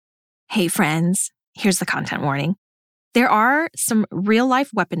Hey friends, here's the content warning. There are some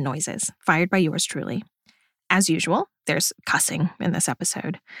real-life weapon noises fired by yours truly. As usual, there's cussing in this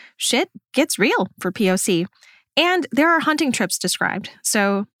episode. Shit gets real for POC. And there are hunting trips described.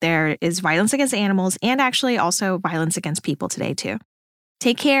 So there is violence against animals and actually also violence against people today too.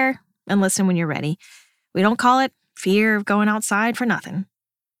 Take care and listen when you're ready. We don't call it fear of going outside for nothing.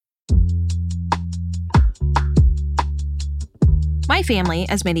 My family,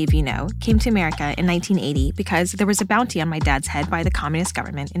 as many of you know, came to America in 1980 because there was a bounty on my dad's head by the communist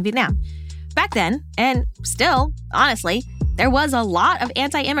government in Vietnam. Back then, and still, honestly, there was a lot of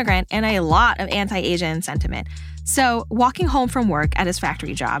anti-immigrant and a lot of anti-Asian sentiment. So, walking home from work at his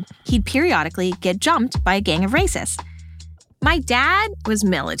factory job, he'd periodically get jumped by a gang of racists. My dad was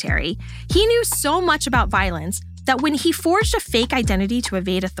military. He knew so much about violence that when he forged a fake identity to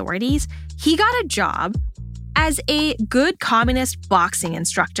evade authorities, he got a job as a good communist boxing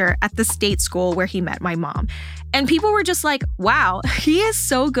instructor at the state school where he met my mom. And people were just like, wow, he is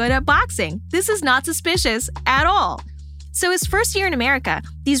so good at boxing. This is not suspicious at all. So his first year in America,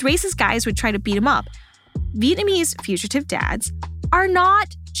 these racist guys would try to beat him up. Vietnamese fugitive dads are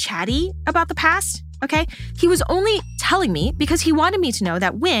not chatty about the past, okay? He was only telling me because he wanted me to know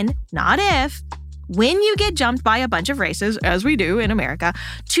that when, not if, when you get jumped by a bunch of racists, as we do in America,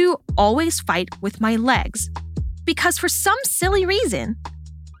 to always fight with my legs. Because for some silly reason,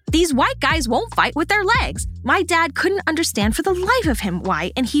 these white guys won't fight with their legs. My dad couldn't understand for the life of him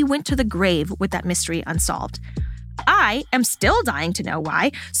why, and he went to the grave with that mystery unsolved. I am still dying to know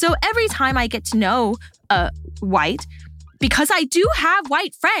why, so every time I get to know white, because I do have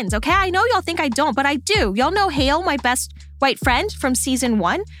white friends, okay? I know y'all think I don't, but I do. Y'all know Hale, my best white friend from season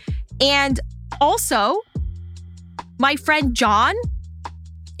 1, and also, my friend John,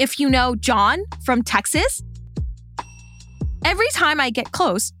 if you know John from Texas, every time I get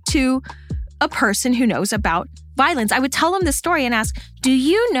close to a person who knows about violence, I would tell them this story and ask, do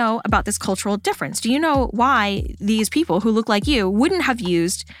you know about this cultural difference? Do you know why these people who look like you wouldn't have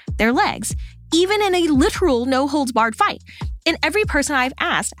used their legs, even in a literal no-holds-barred fight? And every person I've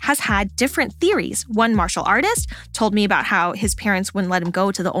asked has had different theories. One martial artist told me about how his parents wouldn't let him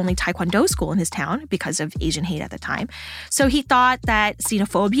go to the only Taekwondo school in his town because of Asian hate at the time. So he thought that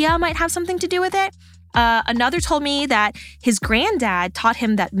xenophobia might have something to do with it. Another told me that his granddad taught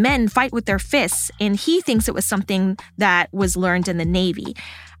him that men fight with their fists, and he thinks it was something that was learned in the Navy.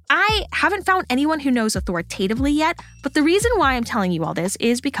 I haven't found anyone who knows authoritatively yet, but the reason why I'm telling you all this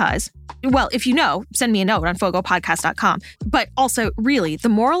is because, well, if you know, send me a note on fogopodcast.com. But also, really, the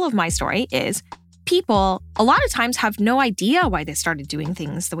moral of my story is people a lot of times have no idea why they started doing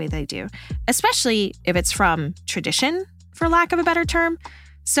things the way they do, especially if it's from tradition, for lack of a better term.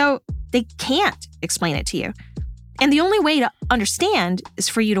 So they can't explain it to you. And the only way to understand is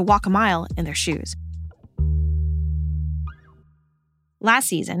for you to walk a mile in their shoes. Last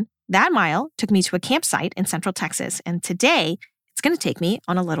season, that mile took me to a campsite in Central Texas, and today it's going to take me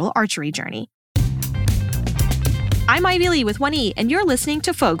on a little archery journey. I'm Ivy Lee with 1E, and you're listening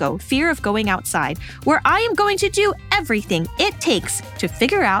to FOGO, Fear of Going Outside, where I am going to do everything it takes to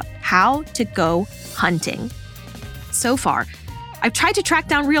figure out how to go hunting. So far, I've tried to track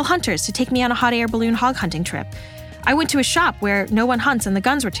down real hunters to take me on a hot air balloon hog hunting trip. I went to a shop where no one hunts and the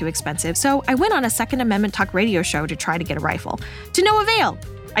guns were too expensive, so I went on a Second Amendment talk radio show to try to get a rifle. To no avail.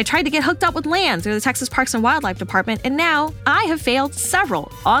 I tried to get hooked up with land through the Texas Parks and Wildlife Department, and now I have failed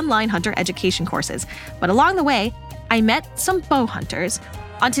several online hunter education courses. But along the way, I met some bow hunters.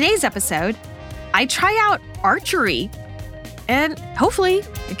 On today's episode, I try out archery, and hopefully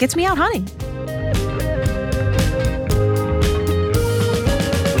it gets me out hunting.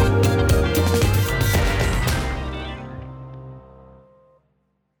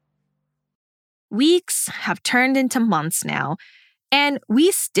 Weeks have turned into months now, and we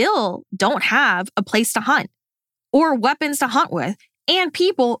still don't have a place to hunt or weapons to hunt with, and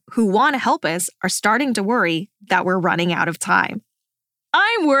people who want to help us are starting to worry that we're running out of time.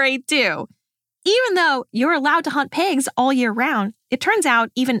 I'm worried too. Even though you're allowed to hunt pigs all year round, it turns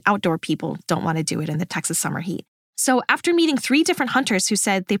out even outdoor people don't want to do it in the Texas summer heat. So after meeting 3 different hunters who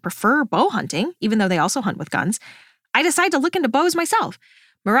said they prefer bow hunting, even though they also hunt with guns, I decided to look into bows myself.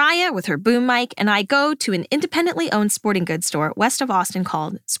 Mariah, with her boom mic, and I go to an independently owned sporting goods store west of Austin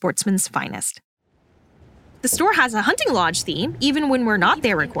called Sportsman's Finest. The store has a hunting lodge theme, even when we're not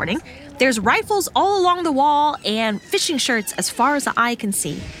there recording. There's rifles all along the wall and fishing shirts as far as the eye can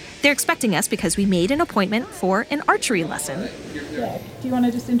see. They're expecting us because we made an appointment for an archery lesson. Yeah. Do you want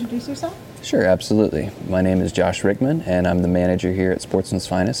to just introduce yourself? Sure, absolutely. My name is Josh Rickman, and I'm the manager here at Sportsman's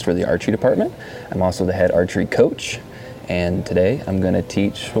Finest for the archery department. I'm also the head archery coach, and today I'm going to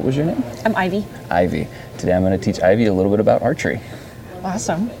teach, what was your name? I'm Ivy. Ivy. Today I'm going to teach Ivy a little bit about archery.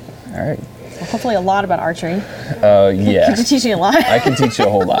 Awesome. All right. Well, hopefully a lot about archery. Yeah. Could you teach me a lot? I can teach you a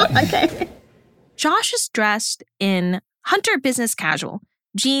whole lot. Okay. Josh is dressed in hunter business casual,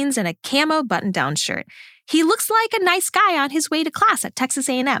 jeans and a camo button-down shirt. He looks like a nice guy on his way to class at Texas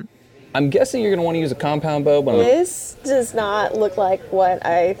A&M. I'm guessing you're going to want to use a compound bow, but This does not look like what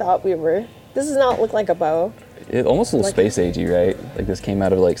I thought we were. This does not look like a bow. it almost a little space agey, right? Like this came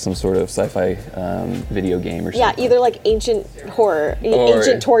out of like some sort of sci-fi video game or something. Yeah, either like ancient horror,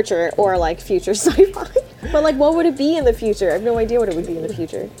 ancient torture, or like future sci-fi. But like, what would it be in the future? I have no idea what it would be in the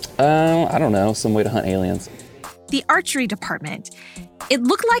future. I don't know. Some way to hunt aliens. The archery department. It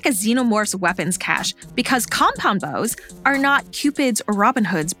looked like a Xenomorph's weapons cache because compound bows are not Cupid's or Robin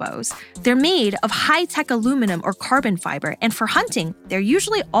Hood's bows. They're made of high-tech aluminum or carbon fiber, and for hunting, they're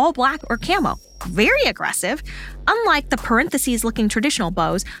usually all black or camo. Very aggressive. Unlike the parentheses-looking traditional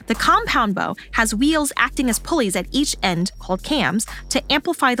bows, the compound bow has wheels acting as pulleys at each end, called cams, to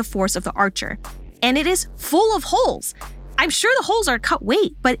amplify the force of the archer. And it is full of holes. I'm sure the holes are cut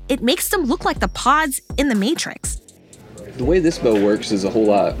weight, but it makes them look like the pods in the Matrix. The way this bow works is a whole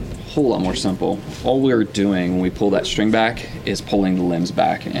lot more simple. All we're doing when we pull that string back is pulling the limbs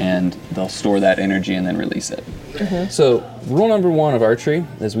back, and they'll store that energy and then release it. So rule number one of archery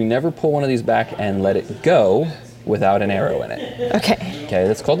is we never pull one of these back and let it go without an arrow in it. Okay. Okay,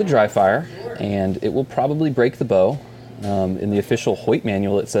 that's called the dry fire, and it will probably break the bow. In the official Hoyt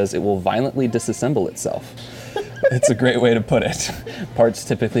manual, it says it will violently disassemble itself. It's a great way to put it. Parts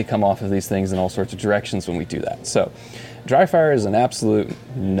typically come off of these things in all sorts of directions when we do that. So dry fire is an absolute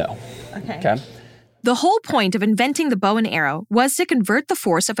no. Okay. The whole point of inventing the bow and arrow was to convert the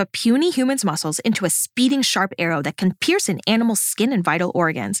force of a puny human's muscles into a speeding sharp arrow that can pierce an animal's skin and vital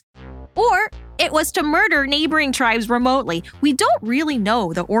organs. Or it was to murder neighboring tribes remotely. We don't really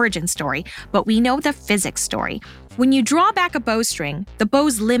know the origin story, but we know the physics story. When you draw back a bowstring, the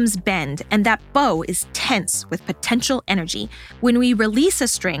bow's limbs bend, and that bow is tense with potential energy. When we release a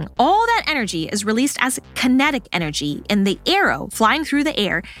string, all that energy is released as kinetic energy in the arrow flying through the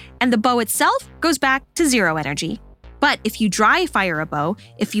air, and the bow itself goes back to zero energy. But if you dry fire a bow,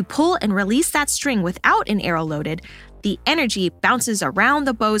 if you pull and release that string without an arrow loaded, the energy bounces around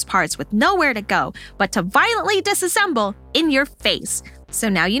the bow's parts with nowhere to go but to violently disassemble in your face. So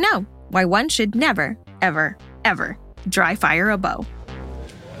now you know why one should never, ever, ever dry fire a bow.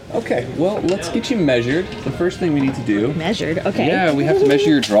 Okay, well, let's get you measured. The first thing we need to do... Measured, okay. Yeah, we have to measure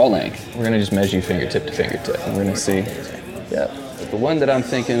your draw length. We're going to just measure you fingertip to fingertip, and we're going to see. Yeah. The one that I'm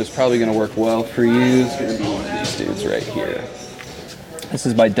thinking is probably going to work well for you is going to be one of these dudes right here. This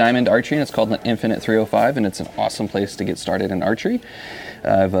is by Diamond Archery, and it's called the Infinite 305, and it's an awesome place to get started in archery.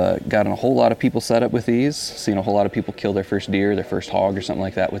 I've gotten a whole lot of people set up with these, seen a whole lot of people kill their first deer, their first hog, or something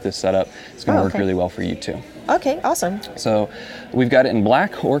like that with this setup. It's going to work really well for you, too. Okay, awesome. So we've got it in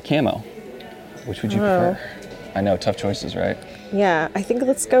black or camo. Which would you prefer? I know, tough choices, right? Yeah, I think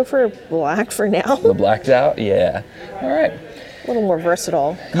let's go for black for now. The blacked out? Yeah. All right. A little more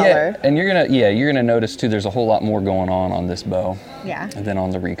versatile color. Yeah, and you're gonna notice too. There's a whole lot more going on this bow. Yeah. Than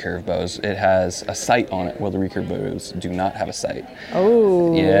on the recurve bows. It has a sight on it, while the recurve bows do not have a sight.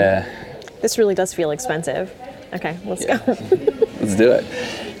 Oh. Yeah. This really does feel expensive. Okay, let's go. Let's do it.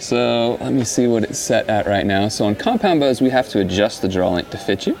 So let me see what it's set at right now. So on compound bows, we have to adjust the draw length to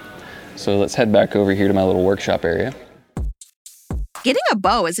fit you. So let's head back over here to my little workshop area. Getting a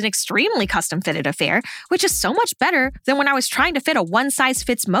bow is an extremely custom-fitted affair, which is so much better than when I was trying to fit a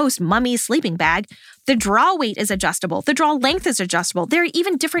one-size-fits-most mummy sleeping bag. The draw weight is adjustable. The draw length is adjustable. There are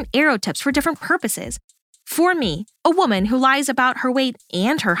even different arrow tips for different purposes. For me, a woman who lies about her weight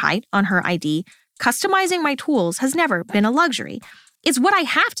and her height on her ID, customizing my tools has never been a luxury. It's what I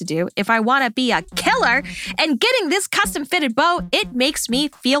have to do if I want to be a killer, and getting this custom-fitted bow, it makes me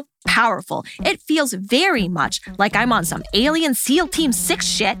feel powerful. It feels very much like I'm on some alien SEAL Team 6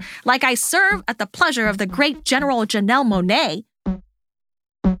 shit, like I serve at the pleasure of the great General Janelle Monáe.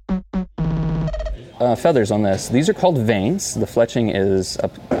 Feathers on this. These are called vanes. The fletching is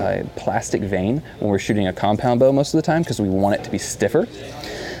a plastic vane when we're shooting a compound bow most of the time because we want it to be stiffer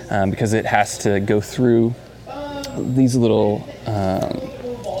because it has to go through these little...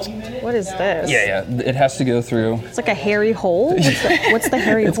 What is this? Yeah, it has to go through... It's like a hairy hole? What's the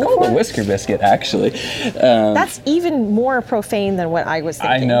hairy it's hole? It's called a whisker biscuit, actually. That's even more profane than what I was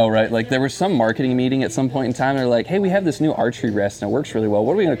thinking. I know, right? Like, there was some marketing meeting at some point in time. They're like, hey, we have this new archery rest, and it works really well.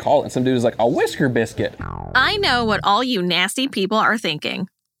 What are we going to call it? And some dude was like, a whisker biscuit. I know what all you nasty people are thinking.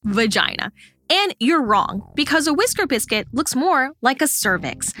 Vagina. And you're wrong, because a whisker biscuit looks more like a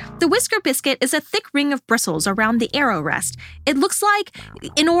cervix. The whisker biscuit is a thick ring of bristles around the arrow rest. It looks like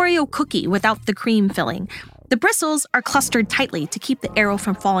an Oreo cookie without the cream filling. The bristles are clustered tightly to keep the arrow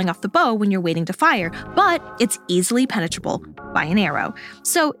from falling off the bow when you're waiting to fire, but it's easily penetrable by an arrow.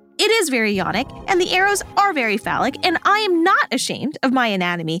 So it is very yonic, and the arrows are very phallic, and I am not ashamed of my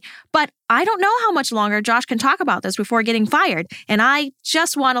anatomy, but I don't know how much longer Josh can talk about this before getting fired, and I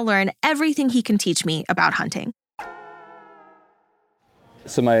just want to learn everything he can teach me about hunting.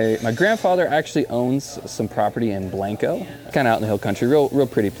 So my grandfather actually owns some property in Blanco, kind of out in the hill country, real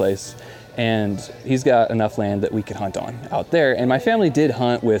pretty place. And he's got enough land that we could hunt on out there. And my family did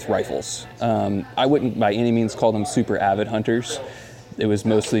hunt with rifles. I wouldn't by any means call them super avid hunters. It was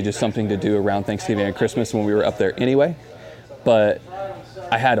mostly just something to do around Thanksgiving and Christmas when we were up there anyway. But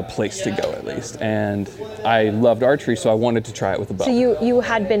I had a place to go at least. And I loved archery, so I wanted to try it with a bow. So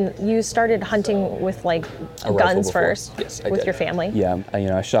you started hunting with like guns first? Yes, I with did. your family? Yeah,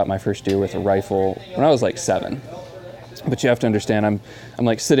 I shot my first deer with a rifle when I was like 7. But you have to understand, I'm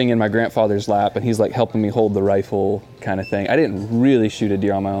like sitting in my grandfather's lap and he's like helping me hold the rifle kind of thing. I didn't really shoot a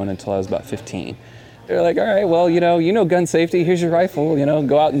deer on my own until I was about 15. They're like, all right, well, you know gun safety, here's your rifle,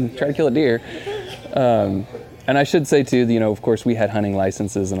 go out and try to kill a deer. And I should say too, of course we had hunting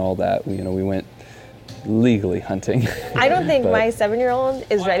licenses and all that. We went legally hunting. I don't think my 7-year-old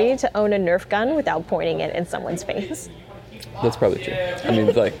is ready to own a Nerf gun without pointing it in someone's face. That's probably true. I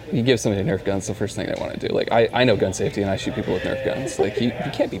mean, like, you give somebody Nerf guns, the first thing they want to do. Like, I know gun safety, and I shoot people with Nerf guns. Like, you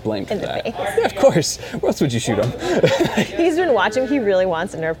can't be blamed for that. Yeah, of course. Where else would you shoot them? He's been watching. He really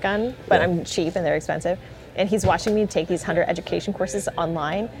wants a Nerf gun, but I'm cheap and they're expensive. And he's watching me take these hunter education courses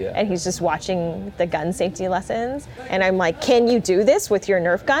online, and he's just watching the gun safety lessons. And I'm like, can you do this with your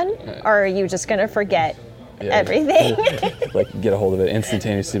Nerf gun, or are you just going to forget everything? Like, get a hold of it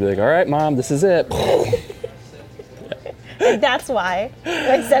instantaneously, be like, all right, Mom, this is it. Like, that's why my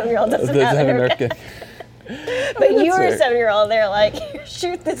 7-year-old doesn't have a Nerf gun. But you were a 7-year-old, they're like,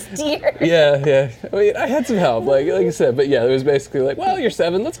 shoot this deer. Yeah. I mean, I had some help, like I said, but yeah, it was basically like, well, you're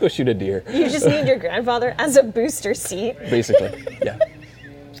 7, let's go shoot a deer. You just need your grandfather as a booster seat. Basically, yeah.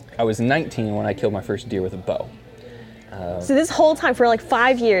 I was 19 when I killed my first deer with a bow. So this whole time, for like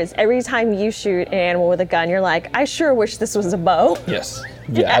 5 years, every time you shoot an animal with a gun, you're like, I sure wish this was a bow. Yes,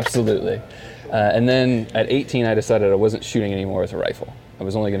 yeah, absolutely. And then at 18, I decided I wasn't shooting anymore with a rifle. I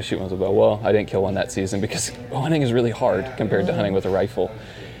was only going to shoot one with a bow. Well, I didn't kill one that season because bow hunting is really hard compared to hunting with a rifle.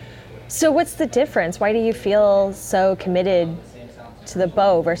 So what's the difference? Why do you feel so committed to the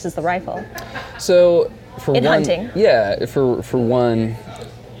bow versus the rifle? So for hunting? Yeah, for one,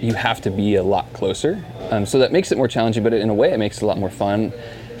 you have to be a lot closer. So that makes it more challenging, but in a way it makes it a lot more fun,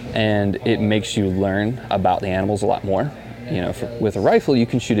 and it makes you learn about the animals a lot more. With a rifle, you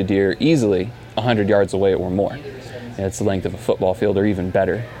can shoot a deer easily 100 yards away or more. It's the length of a football field or even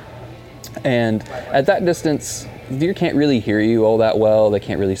better. And at that distance, deer can't really hear you all that well. They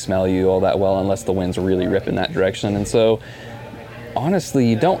can't really smell you all that well unless the wind's really ripping that direction. And so, honestly,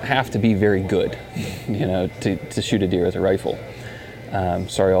 you don't have to be very good, to shoot a deer with a rifle.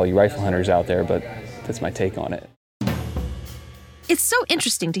 Sorry, all you rifle hunters out there, but that's my take on it. It's so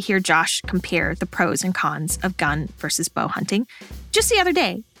interesting to hear Josh compare the pros and cons of gun versus bow hunting. Just the other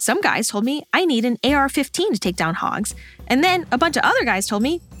day, some guys told me I need an AR-15 to take down hogs, and then a bunch of other guys told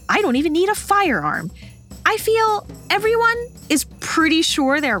me I don't even need a firearm. I feel everyone is pretty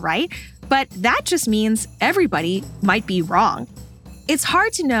sure they're right, but that just means everybody might be wrong. It's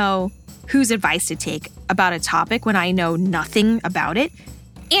hard to know whose advice to take about a topic when I know nothing about it,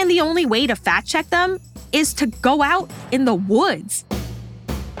 and the only way to fact check them is to go out in the woods.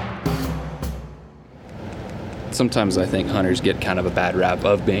 Sometimes I think hunters get kind of a bad rap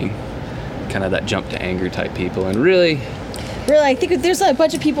of being kind of that jump to anger type people, and really, I think there's a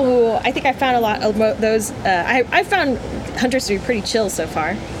bunch of people who, I think I found a lot of those, I found hunters to be pretty chill so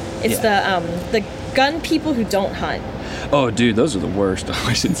far. It's the gun people who don't hunt. Oh, dude, those are the worst. Oh,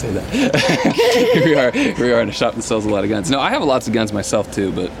 I shouldn't say that. Here we are in a shop that sells a lot of guns. No, I have lots of guns myself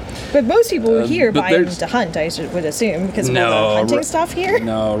too, but most people here buy them to hunt, I would assume, because of all the hunting stuff here.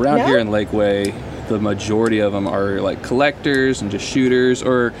 No, around here in Lakeway, the majority of them are like collectors and just shooters,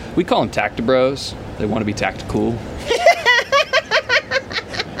 or we call them tactibros. They want to be tactical.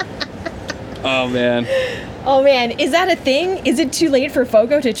 Oh man, is that a thing? Is it too late for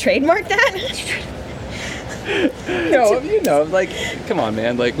Fogo to trademark that? No, like, come on,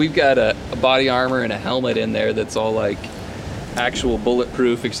 man. Like, we've got a body armor and a helmet in there that's all like actual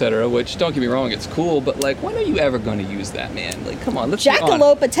bulletproof, etc. Which, don't get me wrong, it's cool, but like, when are you ever going to use that, man? Like, come on, let's be honest.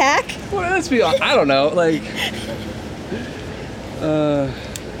 Jackalope attack? Well, let's be honest. I don't know, like,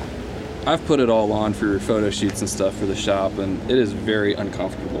 I've put it all on for photo shoots and stuff for the shop, and it is very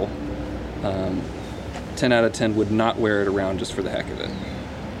uncomfortable. 10 out of 10 would not wear it around just for the heck of it.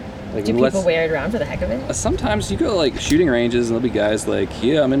 Like, Do people wear it around for the heck of it? Sometimes you go like shooting ranges and there'll be guys like,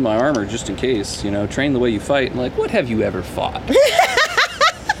 yeah, I'm in my armor just in case, train the way you fight. And like, what have you ever fought?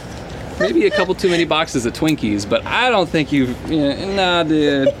 Maybe a couple too many boxes of Twinkies, but I don't think nah,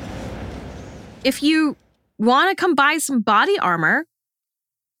 dude. If you want to come buy some body armor,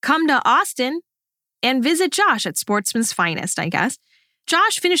 come to Austin and visit Josh at Sportsman's Finest, I guess.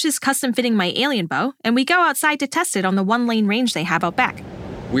 Josh finishes custom fitting my alien bow, and we go outside to test it on the 1-lane range they have out back.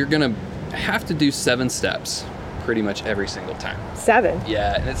 We're gonna have to do 7 steps pretty much every single time. 7?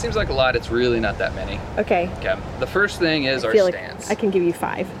 Yeah, and it seems like a lot. It's really not that many. Okay. The first thing is our stance. I can give you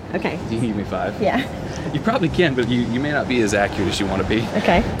 5. Okay. You can give me 5? Yeah. You probably can, but you may not be as accurate as you want to be.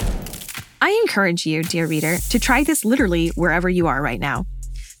 Okay. I encourage you, dear reader, to try this literally wherever you are right now.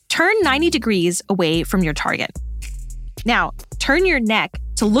 Turn 90 degrees away from your target. Now, turn your neck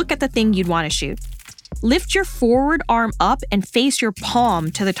to look at the thing you'd want to shoot. Lift your forward arm up and face your palm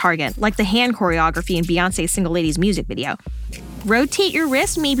to the target, like the hand choreography in Beyonce's Single Ladies music video. Rotate your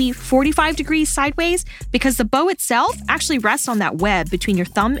wrist maybe 45 degrees sideways because the bow itself actually rests on that web between your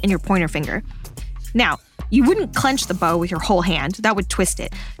thumb and your pointer finger. Now, you wouldn't clench the bow with your whole hand, that would twist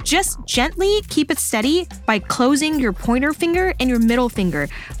it. Just gently keep it steady by closing your pointer finger and your middle finger,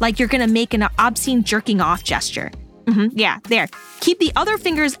 like you're gonna make an obscene jerking off gesture. Yeah, there. Keep the other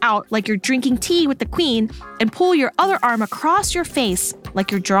fingers out like you're drinking tea with the queen and pull your other arm across your face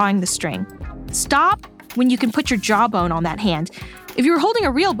like you're drawing the string. Stop when you can put your jawbone on that hand. If you were holding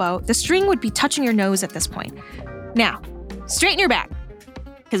a real bow, the string would be touching your nose at this point. Now, straighten your back,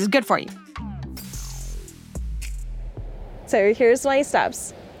 because it's good for you. So here's my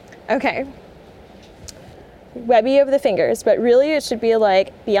steps. Okay. Webby of the fingers, but really it should be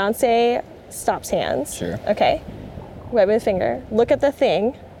like Beyonce stops hands. Sure. Okay. Web of the finger. Look at the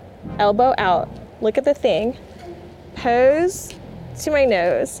thing. Elbow out. Look at the thing. Pose to my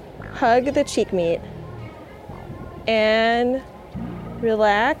nose. Hug the cheek meat. And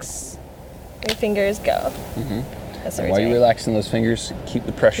relax. Your fingers go. Mm-hmm. That's what While you're relaxing those fingers, keep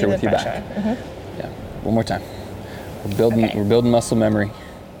the pressure with your back. Mm-hmm. Yeah. One more time. We're building muscle memory.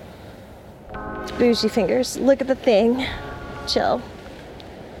 Bougie fingers. Look at the thing. Chill.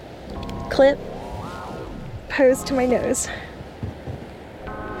 Clip. Pose to my nose.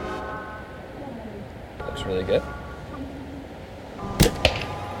 Looks really good.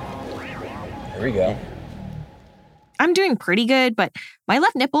 There we go. I'm doing pretty good, but my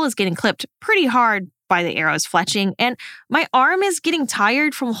left nipple is getting clipped pretty hard by the arrows fletching, and my arm is getting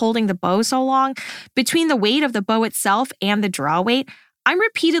tired from holding the bow so long. Between the weight of the bow itself and the draw weight, I'm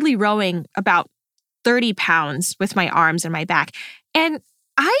repeatedly rowing about 30 pounds with my arms and my back. And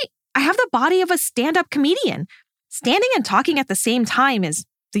I have the body of a stand-up comedian. Standing and talking at the same time is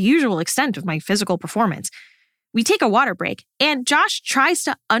the usual extent of my physical performance. We take a water break, and Josh tries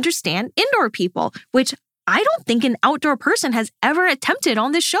to understand indoor people, which I don't think an outdoor person has ever attempted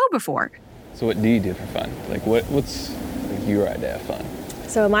on this show before. So what do you do for fun? Like what's like your idea of fun?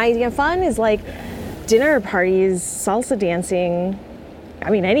 So my idea of fun is like dinner parties, salsa dancing. I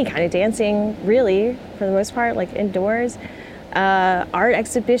mean, any kind of dancing, really, for the most part, like indoors. Art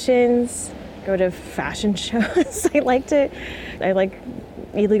exhibitions, go to fashion shows. I like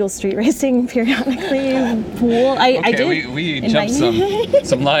illegal street racing periodically. Pool. I did. We jumped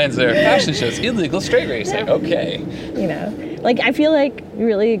some lines there. Fashion shows, illegal street racing. Okay. I feel like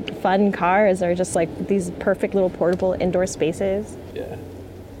really fun cars are just like these perfect little portable indoor spaces. Yeah.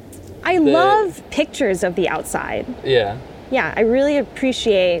 I love pictures of the outside. Yeah. Yeah, I really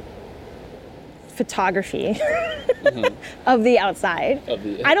appreciate photography of the outside.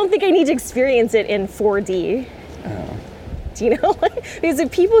 I don't think I need to experience it in 4D. Oh. Do you know? Because the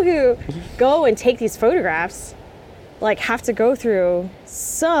people who go and take these photographs have to go through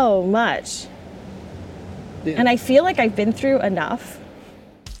so much. Yeah. And I feel like I've been through enough.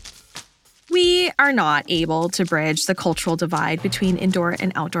 We are not able to bridge the cultural divide between indoor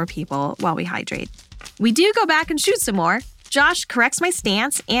and outdoor people while we hydrate. We do go back and shoot some more. Josh corrects my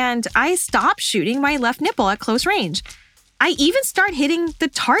stance, and I stop shooting my left nipple at close range. I even start hitting the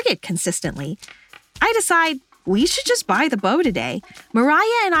target consistently. I decide we should just buy the bow today.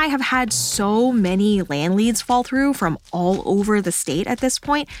 Mariah and I have had so many land leads fall through from all over the state at this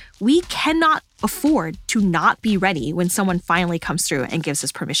point. We cannot afford to not be ready when someone finally comes through and gives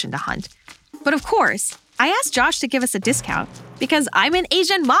us permission to hunt. But of course, I asked Josh to give us a discount because I'm an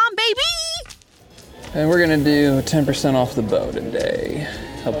Asian mom, baby! And we're gonna do 10% off the bow today.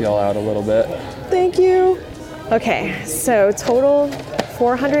 Help y'all out a little bit. Thank you. Okay, so total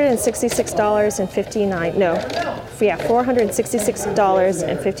 $466.59. No, yeah,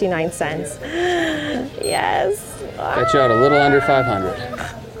 $466.59. Yes. Got you out a little under 500.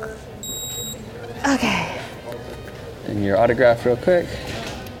 Okay. And your autograph real quick.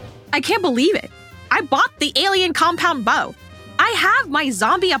 I can't believe it. I bought the alien compound bow. I have my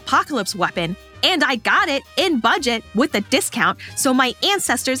zombie apocalypse weapon, and I got it in budget with a discount so my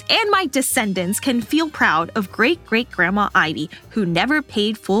ancestors and my descendants can feel proud of great-great-grandma Ivy, who never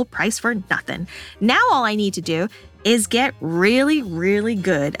paid full price for nothing. Now all I need to do is get really, really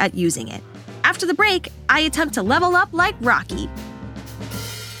good at using it. After the break, I attempt to level up like Rocky.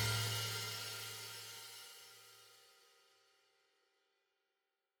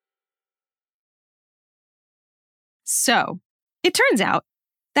 So, it turns out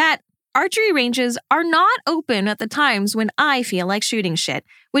that archery ranges are not open at the times when I feel like shooting shit,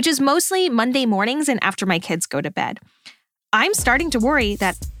 which is mostly Monday mornings and after my kids go to bed. I'm starting to worry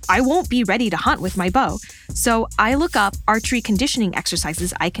that I won't be ready to hunt with my bow, so I look up archery conditioning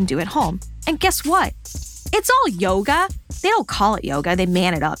exercises I can do at home. And guess what? It's all yoga. They don't call it yoga, they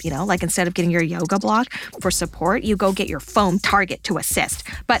man it up, like instead of getting your yoga block for support, you go get your foam target to assist.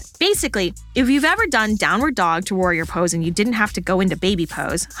 But basically, if you've ever done downward dog to warrior pose and you didn't have to go into baby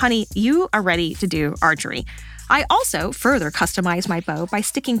pose, honey, you are ready to do archery. I also further customize my bow by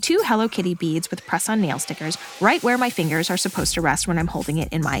sticking 2 Hello Kitty beads with press-on nail stickers right where my fingers are supposed to rest when I'm holding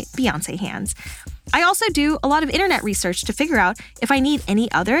it in my Beyoncé hands. I also do a lot of internet research to figure out if I need any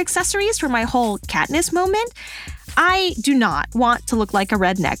other accessories for my whole Katniss moment. I do not want to look like a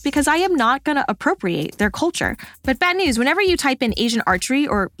redneck because I am not going to appropriate their culture. But bad news, whenever you type in Asian archery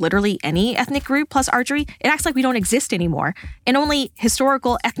or literally any ethnic group plus archery, it acts like we don't exist anymore. And only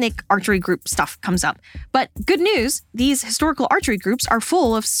historical ethnic archery group stuff comes up. But good news, these historical archery groups are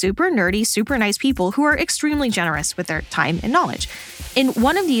full of super nerdy, super nice people who are extremely generous with their time and knowledge. In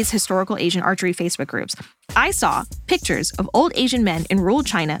one of these historical Asian archery Facebook groups, I saw pictures of old Asian men in rural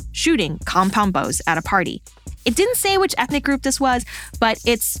China shooting compound bows at a party. It didn't say which ethnic group this was, but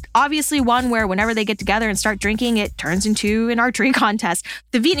it's obviously one where whenever they get together and start drinking, it turns into an archery contest.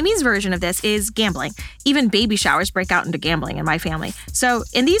 The Vietnamese version of this is gambling. Even baby showers break out into gambling in my family. So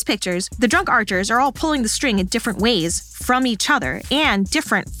in these pictures, the drunk archers are all pulling the string in different ways from each other and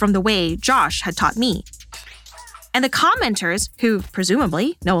different from the way Josh had taught me. And the commenters, who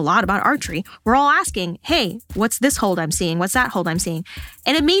presumably know a lot about archery, were all asking, hey, what's this hold I'm seeing? What's that hold I'm seeing?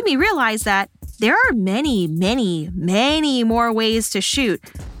 And it made me realize that there are many, many, many more ways to shoot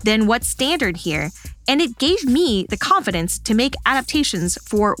than what's standard here. And it gave me the confidence to make adaptations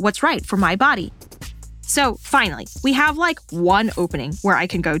for what's right for my body. So finally, we have like one opening where I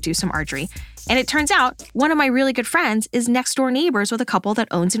can go do some archery. And it turns out one of my really good friends is next door neighbors with a couple that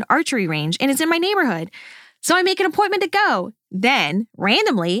owns an archery range and is in my neighborhood. So I make an appointment to go. Then,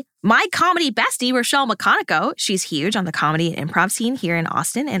 randomly, my comedy bestie, Rochelle McConaughey, she's huge on the comedy and improv scene here in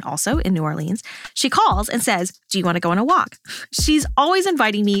Austin and also in New Orleans, she calls and says, do you want to go on a walk? She's always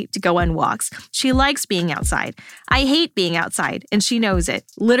inviting me to go on walks. She likes being outside. I hate being outside, and she knows it.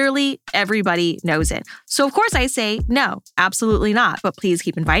 Literally, everybody knows it. So of course I say, no, absolutely not, but please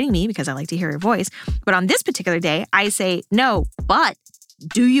keep inviting me because I like to hear your voice. But on this particular day, I say, no, but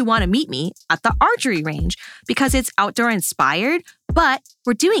do you want to meet me at the archery range? Because it's outdoor inspired, but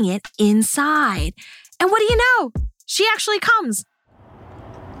we're doing it inside. And what do you know? She actually comes.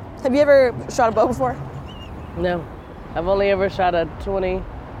 Have you ever shot a bow before? No. I've only ever shot a 22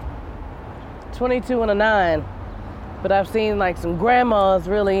 and a 9. But I've seen like some grandmas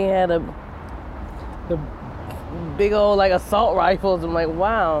really had the big old like assault rifles. I'm like,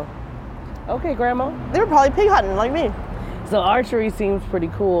 wow. Okay, grandma. They were probably pig hunting like me. So archery seems pretty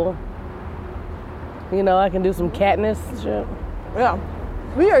cool. You know, I can do some Katniss shit. Yeah.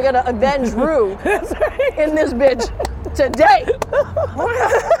 We are gonna avenge Rue in this bitch today.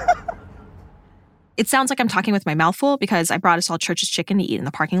 It sounds like I'm talking with my mouth full because I brought us all Church's chicken to eat in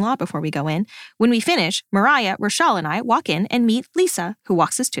the parking lot before we go in. When we finish, Mariah, Rochelle, and I walk in and meet Lisa, who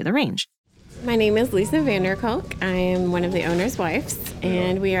walks us to the range. My name is Lisa Vanderkolk. I am one of the owner's wives,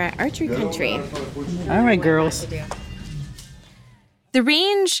 and we are at Archery Country. All right, girls. The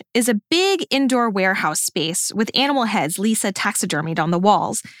range is a big indoor warehouse space with animal heads Lisa taxidermied on the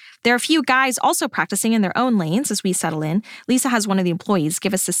walls. There are a few guys also practicing in their own lanes as we settle in. Lisa has one of the employees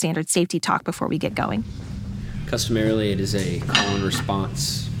give us the standard safety talk before we get going. Customarily, it is a call and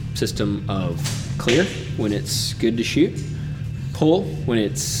response system of clear when it's good to shoot, pull when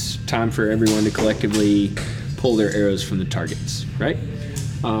it's time for everyone to collectively pull their arrows from the targets, right?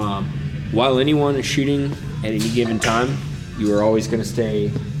 While anyone is shooting at any given time, you are always going to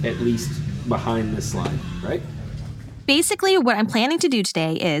stay at least behind this line, right? Basically, what I'm planning to do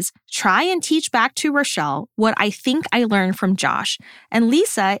today is try and teach back to Rochelle what I think I learned from Josh. And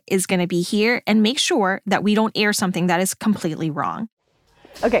Lisa is going to be here and make sure that we don't air something that is completely wrong.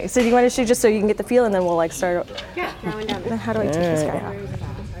 Okay, so do you want to shoot just so you can get the feel, and then we'll like start? Yeah, throwing down. Then how do I take this guy out?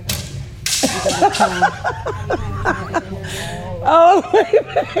 Oh,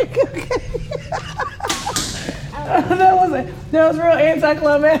 that was real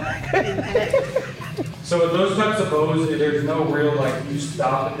anticlimactic. So with those types of bows, there's no real you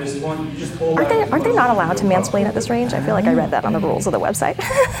stop at this point. You just pull. Aren't they not allowed to mansplain at this range? I feel like I read that on the rules of the website.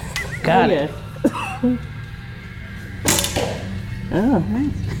 Got it. Oh,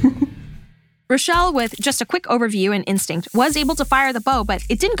 nice. Rochelle, with just a quick overview and instinct, was able to fire the bow, but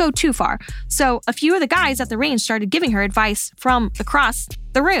it didn't go too far. So a few of the guys at the range started giving her advice from across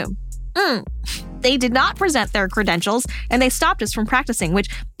the room. They did not present their credentials, and they stopped us from practicing, which,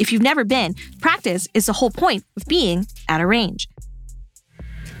 if you've never been, practice is the whole point of being at a range.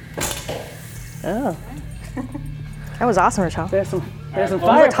 Oh. That was awesome, Rochelle. There's some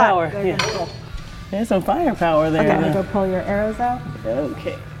firepower. Yeah. There's some firepower there. Okay, I'm gonna go pull your arrows out.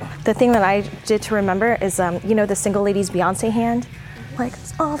 Okay. The thing that I did to remember is, the single ladies Beyonce hand? Like,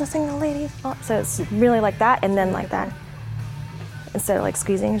 oh, the single ladies. Oh. So it's really like that, and then like that. Instead of like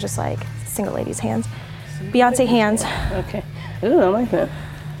squeezing, just like single ladies' hands. Beyonce hands. Okay. Ooh, I like that.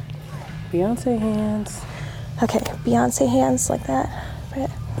 Beyonce hands. Okay, Beyonce hands like that. Right.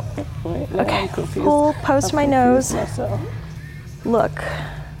 Wait, Okay, pull, post my nose. Look,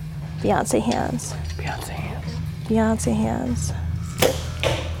 Beyonce hands. Beyonce hands. Beyonce hands.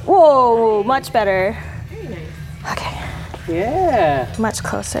 Whoa, much better. Okay. Yeah. Much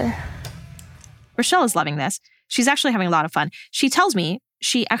closer. Rochelle is loving this. She's actually having a lot of fun. She tells me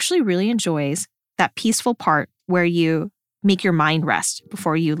she actually really enjoys that peaceful part where you make your mind rest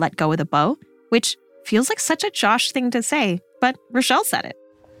before you let go of the bow, which feels like such a Josh thing to say, but Rochelle said it.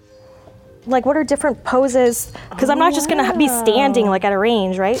 Like, what are different poses? Because I'm not just gonna be standing like at a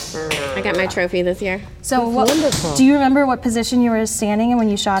range, right? I got my trophy this year. So do you remember what position you were standing in when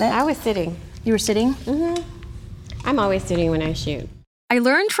you shot it? I was sitting. You were sitting? Mm-hmm. I'm always sitting when I shoot. I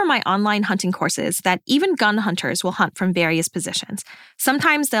learned from my online hunting courses that even gun hunters will hunt from various positions.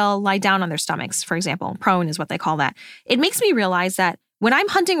 Sometimes they'll lie down on their stomachs, for example. Prone is what they call that. It makes me realize that when I'm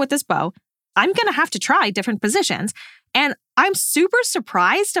hunting with this bow, I'm going to have to try different positions. And I'm super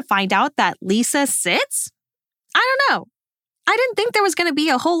surprised to find out that Lisa sits. I don't know. I didn't think there was going to be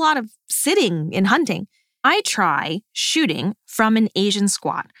a whole lot of sitting in hunting. I try shooting from an Asian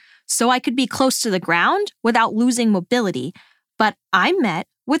squat so I could be close to the ground without losing mobility. But I'm met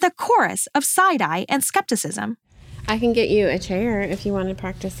with a chorus of side-eye and skepticism. I can get you a chair if you want to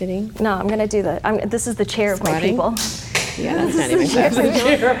practice sitting. No, I'm gonna do this is the chair of my people. Yeah, that's not even close.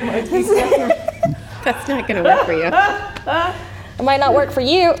 That's not gonna work for you. It might not work for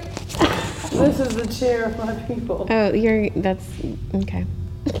you. This is the chair of my people. Oh, that's okay.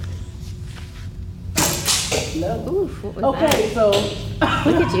 No. Oof, what was Okay, that? so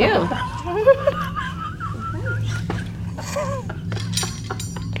Look at you.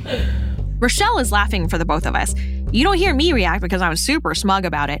 Rochelle is laughing for the both of us. You don't hear me react because I'm super smug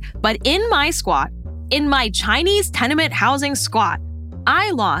about it, but in my squat, in my Chinese tenement housing squat, I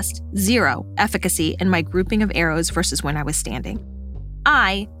lost 0 efficacy in my grouping of arrows versus when I was standing.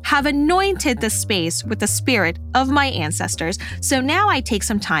 I have anointed the space with the spirit of my ancestors, so now I take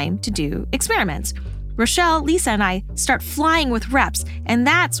some time to do experiments. Rochelle, Lisa, and I start flying with reps, and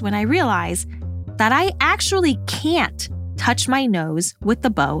that's when I realize that I actually can't touch my nose with the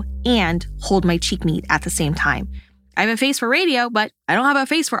bow and hold my cheek meat at the same time. I have a face for radio, but I don't have a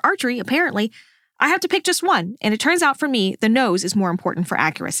face for archery, apparently. I have to pick just one, and it turns out for me, the nose is more important for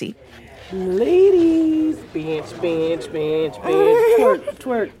accuracy. ladies, bench, bench, bench, bench, twerk,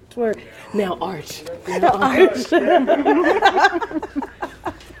 twerk, twerk. Now arch. Now arch.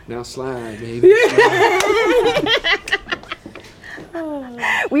 Now slide, baby.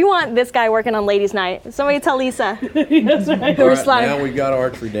 We want this guy working on ladies' night. Somebody tell Lisa. That's right. We're Right, sliding. now we got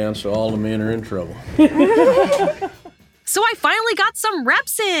archery down, so all the men are in trouble. So I finally got some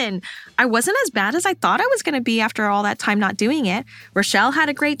reps in. I wasn't as bad as I thought I was going to be after all that time not doing it. Rochelle had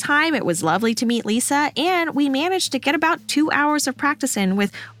a great time. It was lovely to meet Lisa, and we managed to get about 2 hours of practice in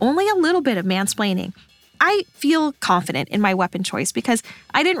with only a little bit of mansplaining. I feel confident in my weapon choice because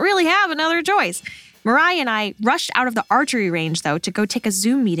I didn't really have another choice. Mariah and I rushed out of the archery range, though, to go take a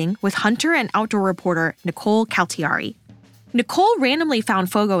Zoom meeting with hunter and outdoor reporter Nicole Caltiari. Nicole randomly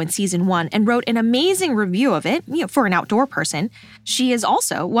found Fogo in season 1 and wrote an amazing review of it, for an outdoor person. She is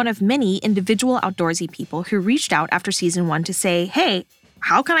also one of many individual outdoorsy people who reached out after season 1 to say, hey,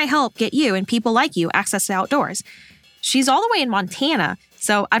 how can I help get you and people like you access to outdoors? She's all the way in Montana,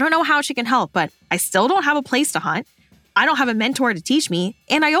 so I don't know how she can help, but I still don't have a place to hunt. I don't have a mentor to teach me,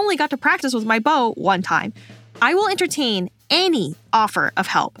 and I only got to practice with my bow one time. I will entertain any offer of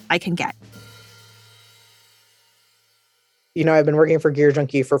help I can get. You know, I've been working for Gear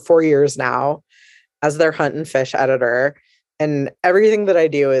Junkie for 4 years now as their hunt and fish editor. And everything that I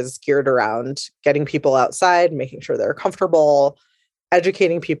do is geared around getting people outside, making sure they're comfortable,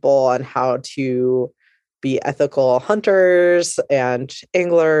 educating people on how to be ethical hunters and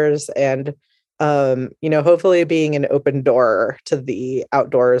anglers and, hopefully being an open door to the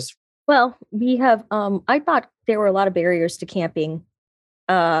outdoors. Well, we have, I thought there were a lot of barriers to camping.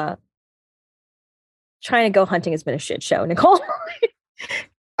 Trying to go hunting has been a shit show, Nicole.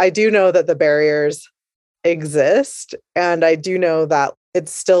 I do know that the barriers exist. And I do know that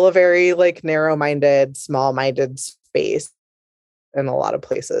it's still a very narrow-minded, small-minded space in a lot of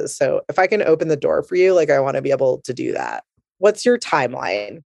places. So if I can open the door for you, I want to be able to do that. What's your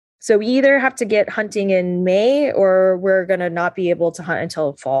timeline? So we either have to get hunting in May or we're going to not be able to hunt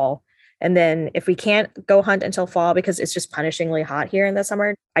until fall. And then if we can't go hunt until fall because it's just punishingly hot here in the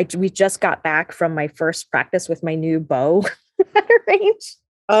summer, we just got back from my first practice with my new bow at a range.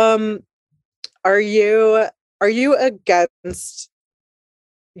 Are you against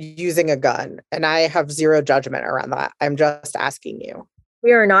using a gun? And I have zero judgment around that. I'm just asking you.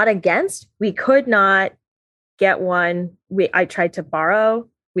 We are not against. We could not get one. I tried to borrow.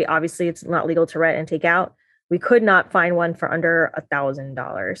 Obviously it's not legal to rent and take out. We could not find one for under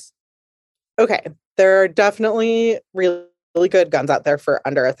 $1,000. Okay. There are definitely really, really good guns out there for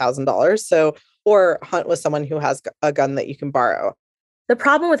under $1,000. So, or hunt with someone who has a gun that you can borrow. The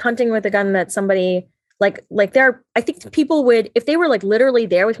problem with hunting with a gun that somebody I think people would, if they were literally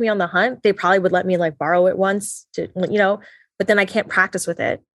there with me on the hunt, they probably would let me borrow it once to, but then I can't practice with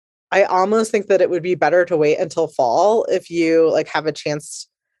it. I almost think that it would be better to wait until fall if you have a chance.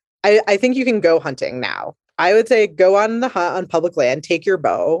 I think you can go hunting now. I would say go on the hunt on public land, take your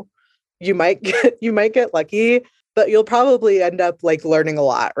bow. You might get lucky, but you'll probably end up learning a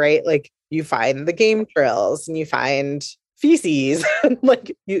lot, right? You find the game trails and you find feces.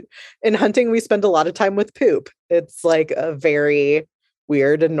 In hunting, we spend a lot of time with poop. It's a very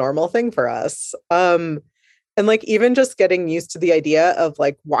weird and normal thing for us. And even just getting used to the idea of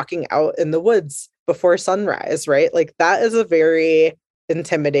walking out in the woods before sunrise, right? That is a very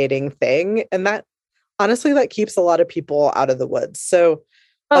intimidating thing. And that honestly, that keeps a lot of people out of the woods. So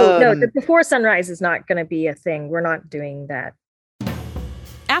no, the before sunrise is not going to be a thing. We're not doing that.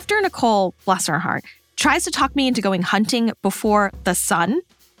 After Nicole, bless her heart, tries to talk me into going hunting before the sun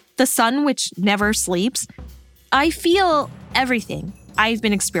which never sleeps, I feel everything I've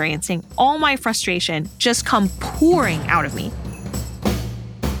been experiencing, all my frustration just come pouring out of me.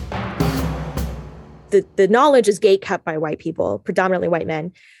 The knowledge is gatekept by white people, predominantly white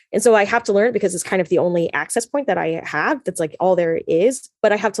men. And so I have to learn it because it's kind of the only access point that I have. That's all there is.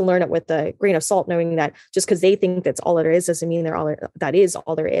 But I have to learn it with a grain of salt, knowing that just because they think that's all there is doesn't mean that is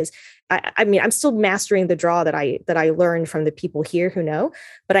all there is. I mean, I'm still mastering the draw that I learned from the people here who know.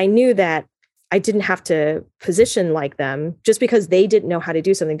 But I knew that I didn't have to position like them. Just because they didn't know how to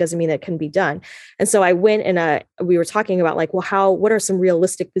do something doesn't mean that it can be done. And so I went and we were talking about what are some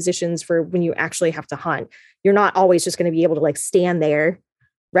realistic positions for when you actually have to hunt? You're not always just going to be able to stand there,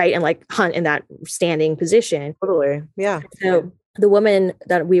 right? And hunt in that standing position. Totally. Yeah. So the woman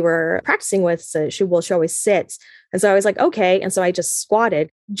that we were practicing with, she always sits. And so I was okay. And so I just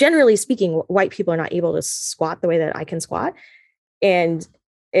squatted. Generally speaking, white people are not able to squat the way that I can squat. And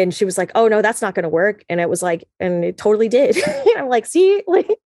she was oh no, that's not going to work. And it was and it totally did. I'm see,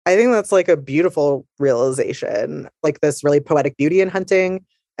 I think that's a beautiful realization, this really poetic beauty in hunting,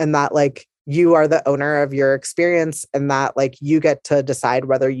 and that you are the owner of your experience, and that you get to decide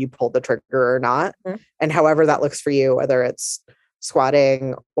whether you pull the trigger or not. Mm-hmm. And however that looks for you, whether it's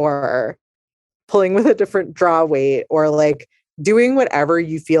squatting or pulling with a different draw weight or doing whatever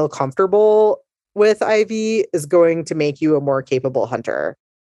you feel comfortable with, Ivy, is going to make you a more capable hunter.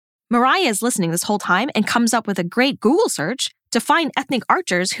 Mariah is listening this whole time and comes up with a great Google search to find ethnic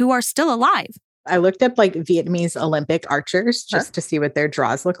archers who are still alive. I looked up Vietnamese Olympic archers just to see what their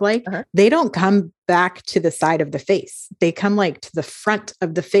draws look like. They don't come back to the side of the face. They come to the front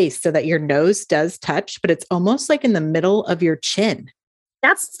of the face so that your nose does touch, but it's almost in the middle of your chin.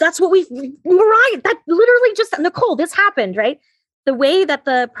 That's what we were right. That literally just, Nicole, this happened, right? The way that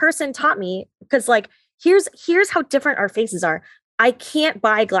the person taught me, because here's how different our faces are. I can't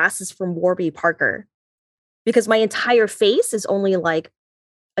buy glasses from Warby Parker because my entire face is only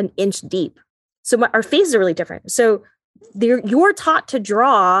an inch deep. So our faces are really different. So you're taught to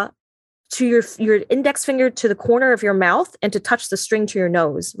draw to your index finger to the corner of your mouth and to touch the string to your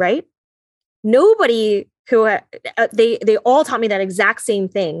nose, right? Nobody who they all taught me that exact same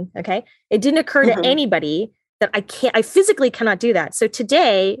thing. Okay. It didn't occur to anybody that I physically cannot do that. So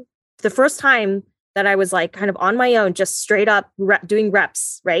today, the first time that I was like kind of on my own, just straight up doing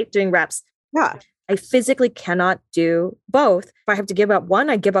reps, right? Doing reps. Yeah. I physically cannot do both. If I have to give up one,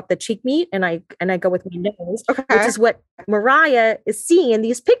 I give up the cheek meat and I go with my nose, which is what Mariah is seeing in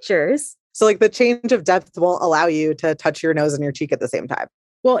these pictures. So like the change of depth won't allow you to touch your nose and your cheek at the same time.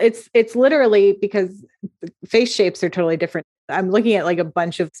 Well, it's literally because face shapes are totally different. I'm looking at like a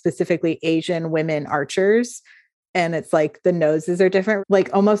bunch of specifically Asian women archers, and it's like the noses are different.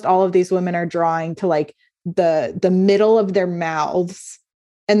 Like almost all of these women are drawing to like the middle of their mouths,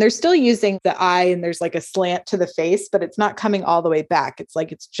 and they're still using the eye, and there's like a slant to the face, but it's not coming all the way back. It's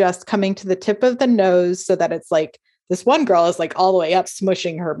like it's just coming to the tip of the nose, so that it's like this one girl is like all the way up,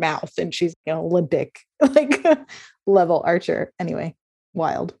 smushing her mouth, and she's an Olympic like level archer. Anyway.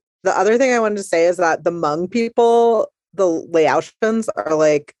 Wild. The other thing I wanted to say is that the Hmong people, the Laotians, are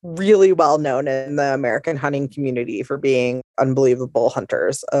like really well known in the American hunting community for being unbelievable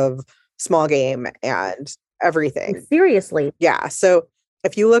hunters of small game and everything. Seriously. Yeah. So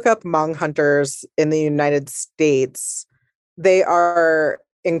if you look up Hmong hunters in the United States, they are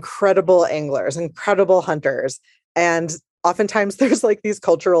incredible anglers, incredible hunters. And oftentimes there's like these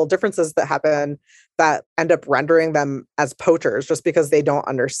cultural differences that happen that end up rendering them as poachers just because they don't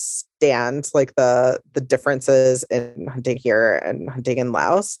understand like the differences in hunting here and hunting in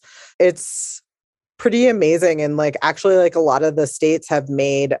Laos. It's pretty amazing. And like actually like a lot of the states have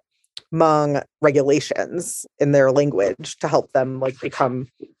made Hmong regulations in their language to help them like become,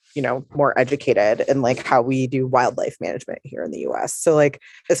 you know, more educated in like how we do wildlife management here in the US. So like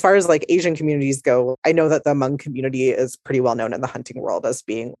as far as like Asian communities go, I know that the Hmong community is pretty well known in the hunting world as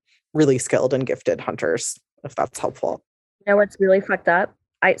being really skilled and gifted hunters, if that's helpful. You know what's really fucked up?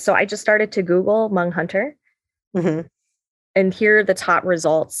 I just started to Google Hmong hunter. And here are the top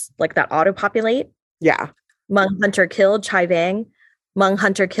results, like that auto-populate. Yeah. Hmong hunter killed Chai Vang. Hmong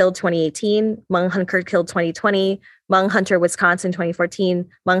hunter killed 2018. Hmong hunter killed 2020. Hmong hunter Wisconsin 2014.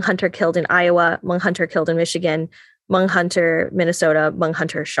 Hmong hunter killed in Iowa. Hmong hunter killed in Michigan. Hmong hunter Minnesota. Hmong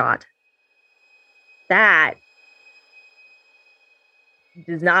hunter shot. That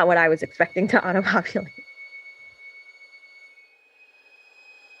is not what I was expecting to auto-populate.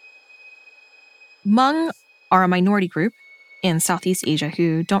 Hmong are a minority group in Southeast Asia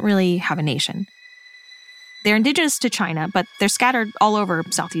who don't really have a nation. They're indigenous to China, but they're scattered all over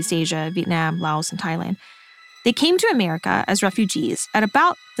Southeast Asia, Vietnam, Laos, and Thailand. They came to America as refugees at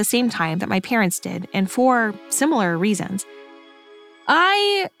about the same time that my parents did, and for similar reasons.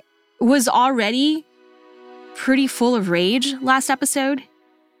 I was already pretty full of rage last episode,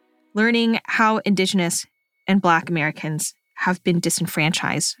 learning how Indigenous and Black Americans have been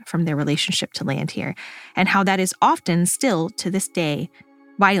disenfranchised from their relationship to land here, and how that is often still, to this day,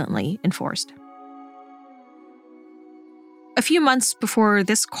 violently enforced. A few months before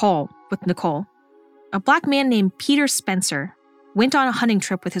this call with Nicole, a Black man named Peter Spencer went on a hunting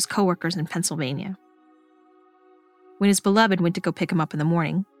trip with his coworkers in Pennsylvania. When his beloved went to go pick him up in the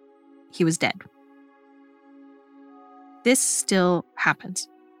morning, he was dead. This still happens.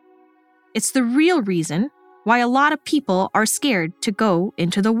 It's the real reason why a lot of people are scared to go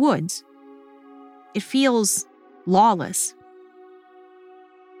into the woods. It feels lawless.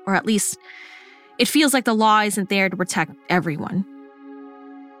 Or at least, it feels like the law isn't there to protect everyone.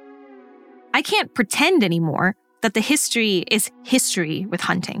 I can't pretend anymore that the history is history with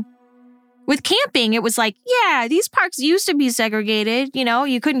hunting. With camping, it was like, yeah, these parks used to be segregated. You know,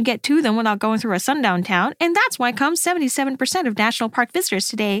 you couldn't get to them without going through a sundown town. And that's why 77% of national park visitors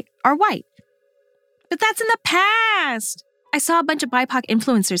today are white. But that's in the past. I saw a bunch of BIPOC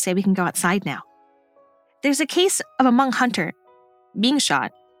influencers say we can go outside now. There's a case of a Hmong hunter being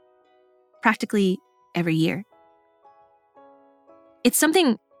shot practically every year. It's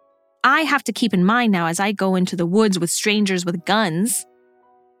something I have to keep in mind now as I go into the woods with strangers with guns,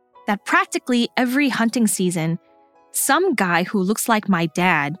 that practically every hunting season, some guy who looks like my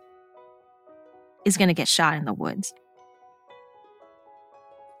dad is going to get shot in the woods.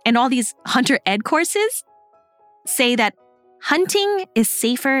 And all these hunter ed courses say that hunting is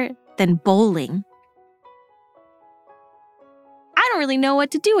safer than bowling. I don't really know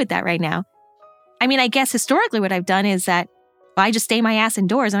what to do with that right now. I mean, I guess historically what I've done is that I just stay my ass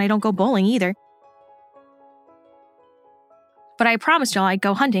indoors and I don't go bowling either. But I promised y'all I'd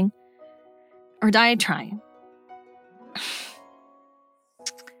go hunting or die trying.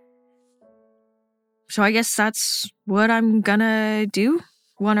 So I guess that's what I'm gonna do,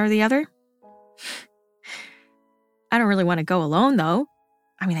 one or the other. I don't really want to go alone, though.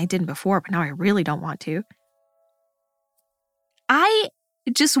 I mean, I didn't before, but now I really don't want to. I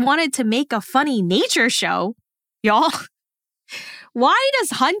just wanted to make a funny nature show, y'all. Why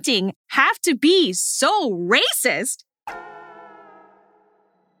does hunting have to be so racist?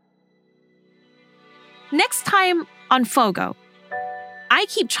 Next time on Fogo, I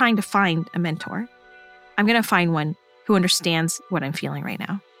keep trying to find a mentor. I'm going to find one who understands what I'm feeling right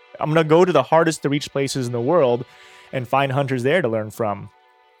now. I'm going to go to the hardest to reach places in the world and find hunters there to learn from.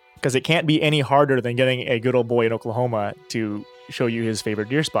 Because it can't be any harder than getting a good old boy in Oklahoma to show you his favorite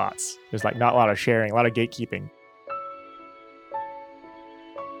deer spots. There's like not a lot of sharing, a lot of gatekeeping.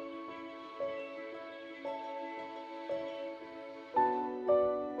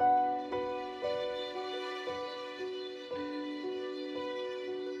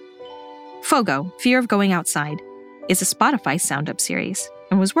 Fogo, Fear of Going Outside, is a Spotify Sound Up series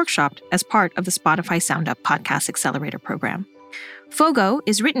and was workshopped as part of the Spotify Sound Up Podcast Accelerator program. Fogo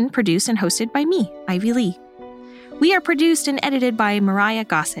is written, produced, and hosted by me, Ivy Lee. We are produced and edited by Mariah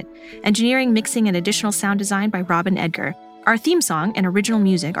Gossett, engineering, mixing, and additional sound design by Robin Edgar. Our theme song and original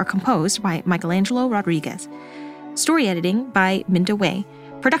music are composed by Michelangelo Rodriguez. Story editing by Minda Wei.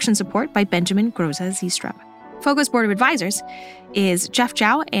 Production support by Benjamin Groza Zeestrup. Fogo's board of advisors is Jeff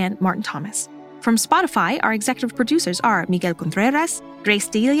Zhao and Martin Thomas. From Spotify, our executive producers are Miguel Contreras, Grace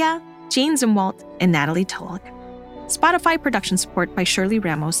Delia, Jane Zumwalt, and Natalie Tulloch. Spotify production support by Shirley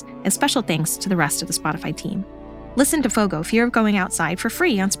Ramos, and special thanks to the rest of the Spotify team. Listen to Fogo, Fear of Going Outside for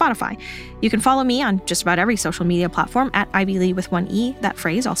free on Spotify. You can follow me on just about every social media platform at Ivy Lee with one E, that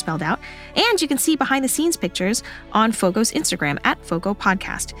phrase all spelled out. And you can see behind the scenes pictures on Fogo's Instagram at Fogo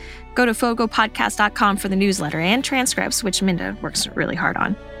Podcast. Go to fogopodcast.com for the newsletter and transcripts, which Minda works really hard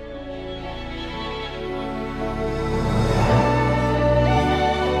on.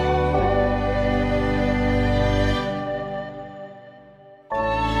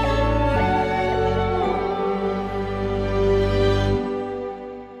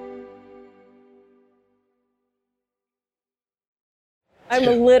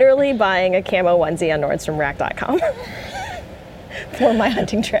 I'm literally buying a camo onesie on NordstromRack.com for my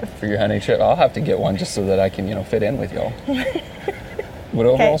hunting trip. For your hunting trip, I'll have to get one just so that I can, fit in with y'all. Would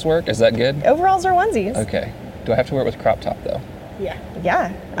overalls work? Is that good? Overalls or onesies. Okay. Do I have to wear it with crop top though?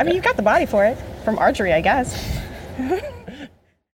 Yeah. I mean, you've got the body for it. From archery, I guess.